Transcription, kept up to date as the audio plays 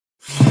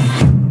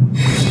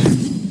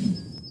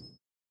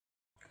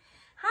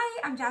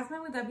I'm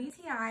Jasmine with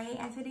WTI,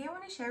 and today I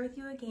want to share with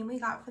you a game we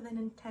got for the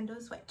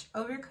Nintendo Switch,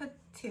 Overcooked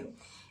 2.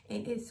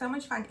 It is so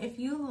much fun. If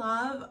you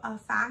love a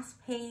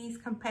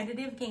fast-paced,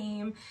 competitive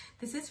game,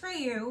 this is for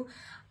you.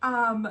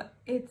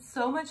 It's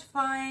so much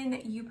fun.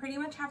 You pretty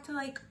much have to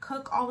like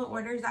cook all the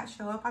orders that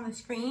show up on the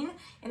screen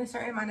in a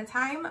certain amount of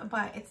time,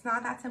 but it's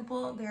not that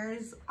simple.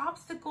 There's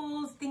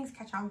obstacles, things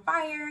catch on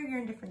fire, you're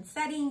in different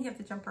settings, you have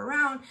to jump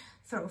around,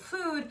 throw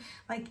food,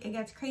 like it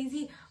gets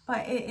crazy,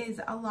 but it is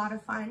a lot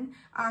of fun,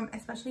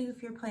 especially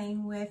if you're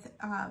playing with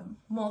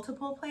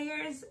multiple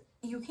players.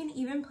 You can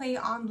even play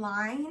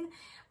online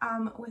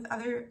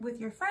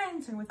with your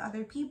friends or with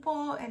other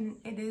people, and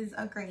it is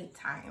a great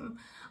time.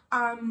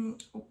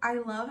 I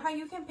love how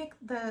you can pick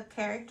the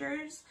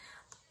characters.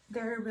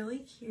 They're really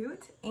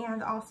cute,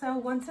 and also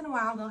once in a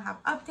while they'll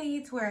have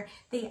updates where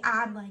they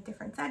add like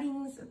different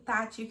settings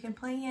that you can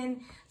play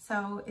in.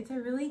 So it's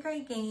a really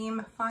great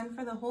game, fun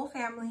for the whole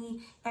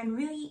family and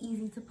really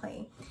easy to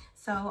play.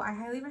 So I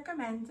highly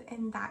recommend,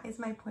 and that is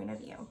my point of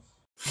view.